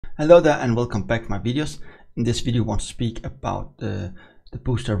Hello there and welcome back to my videos. In this video I want to speak about the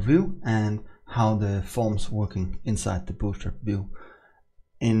bootstrap-vue and how the forms working inside the bootstrap-vue.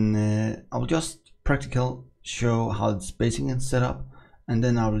 I will just practical show how it's basically set up, and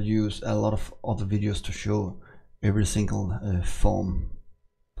then I will use a lot of other videos to show every single form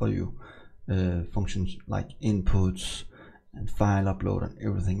for you, functions like inputs and file upload and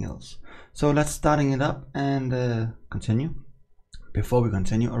everything else. So let's starting it up and continue. Before we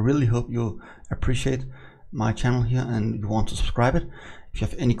continue, I really hope you appreciate my channel here and you want to subscribe it. If you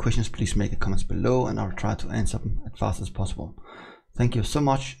have any questions, please make a comments below and I'll try to answer them as fast as possible. Thank you so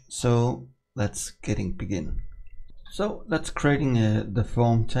much. So let's begin. So let's creating the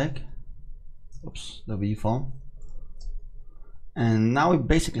form tag, the v form, and now we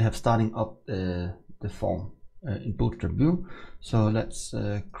basically have starting up the form in bootstrap-vue. So let's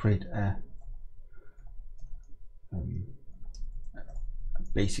create a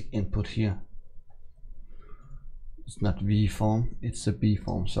basic input here. It's not v form, it's a b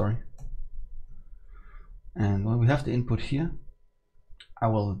form, sorry. And when we have the input here, I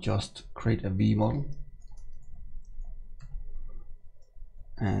will just create a v model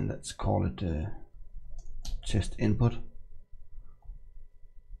and let's call it test input.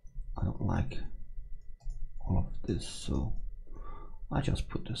 I don't like all of this, so I just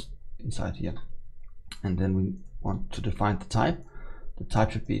put this inside here. And then we want to define the type. The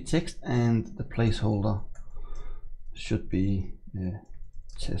type should be text and the placeholder should be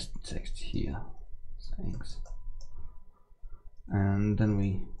test text here. Thanks. And then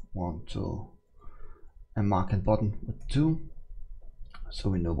we want to mark a button with 2 so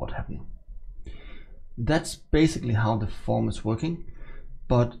we know what's happening. That's basically how the form is working,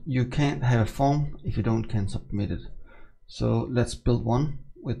 but you can't have a form if you can submit it. So let's build one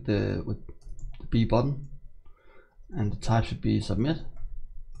with the B button, and the type should be submit,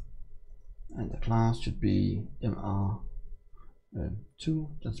 and the class should be mr2.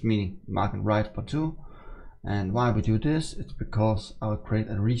 That's meaning mark and write for 2. And why we do this, it's because I will create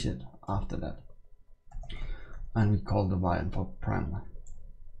a reset after that, and we call the variable for primary.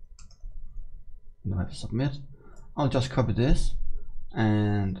 Now I have to submit. I'll just copy this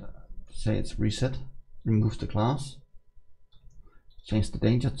and say it's reset, remove the class, change the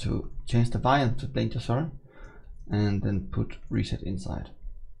variable to danger, sorry, and then put reset inside.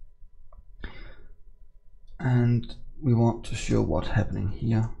 And we want to show what's happening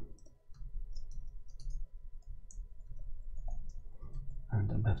here, and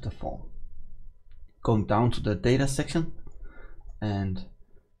then we have the form. Going down to the data section and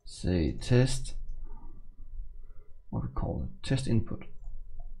say test, what we call it, test input.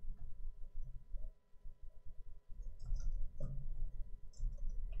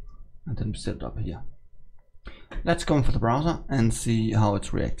 And then we set it up here. Let's go in for the browser and see how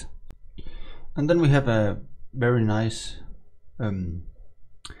it's react. And then we have a very nice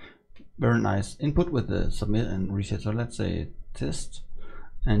input with the submit and reset. So let's say test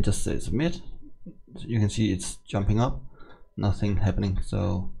and just say submit. So you can see it's jumping up, nothing happening.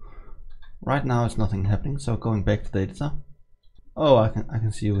 So right now it's nothing happening. So going back to the editor, oh, I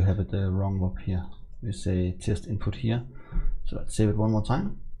can see we have it wrong up here. We say test input here. So let's save it one more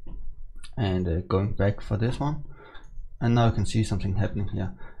time and going back for this one, and now you can see something happening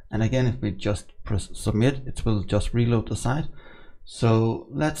here. And again, if we just press submit, it will just reload the site. So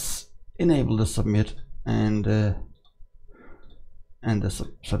let's enable the submit and the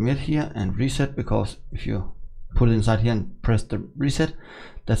submit here and reset, because if you put it inside here and press the reset,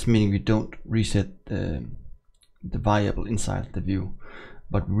 that's meaning we don't reset the variable inside the view,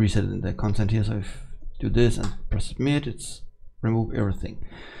 but we reset it in the content here. So if you do this and press submit, it's remove everything.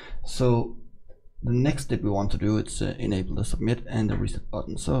 So the next step we want to do is enable the submit and the reset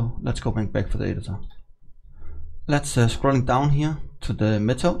button. So let's go back for the editor. Let's scrolling down here to the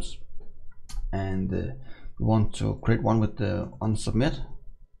methods, and we want to create one with the on submit.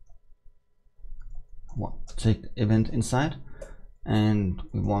 Take the event inside, and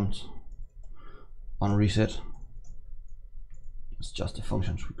we want on reset. It's just the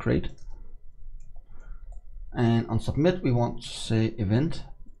functions we create. And on submit we want to say event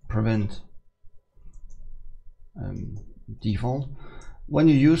prevent default. When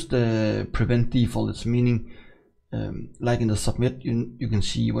you use the prevent default, it's meaning like in the submit, you can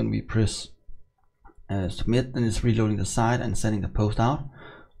see when we press submit, then it's reloading the site and sending the post out.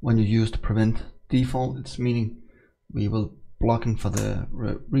 When you use the prevent default, it's meaning we will blocking for the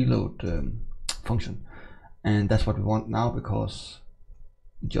reload function, and that's what we want now, because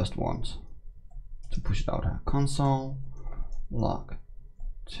we just want to push it out here. Console log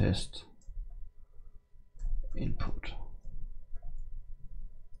test input.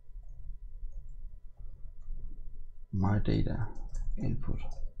 my data input.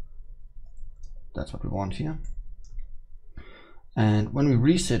 That's what we want here. And when we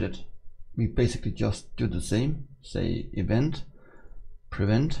reset it, we basically just do the same, say event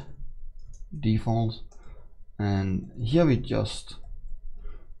prevent default, and here we just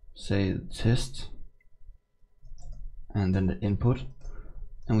say test and then the input,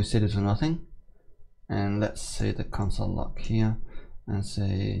 and we set it to nothing. And let's say the console log here and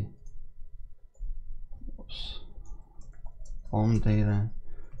say form data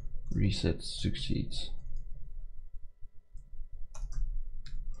reset succeeds.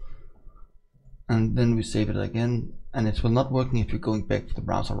 And then we save it again, and it will not working if you're going back to the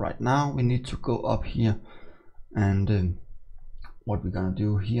browser right now. We need to go up here, and what we're gonna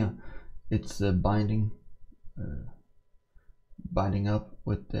do here, it's binding up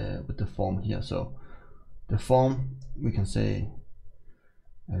with the form here. So the form, we can say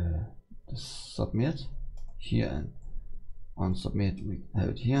submit here, and on submit we have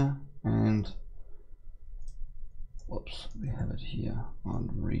it here, and whoops, we have it here on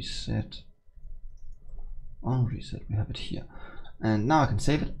reset. On reset we have it here, and now I can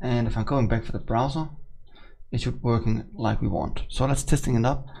save it, and if I'm going back to the browser, it should working like we want. So let's testing it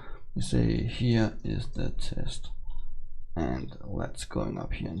up. We say here is the test, and let's going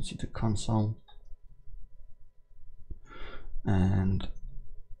up here and see the console, and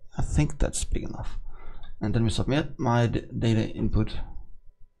I think that's big enough. And then we submit my data input,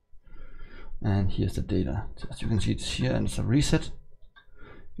 and here's the data. As you can see, it's here, and it's a reset.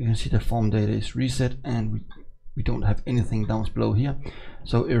 You can see the form data is reset, and we don't have anything down below here,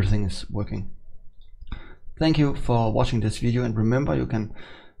 so everything is working. Thank you for watching this video, and remember, you can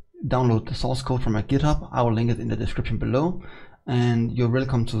download the source code from my GitHub. I will link it in the description below, and you're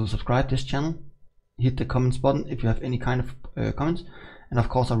welcome to subscribe to this channel. Hit the comments button if you have any kind of comments, and of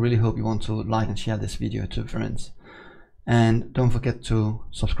course I really hope you want to like and share this video to friends. And don't forget to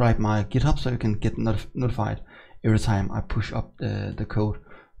subscribe my GitHub so you can get notified every time I push up the code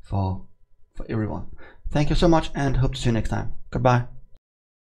for everyone. Thank you so much, and hope to see you next time. Goodbye.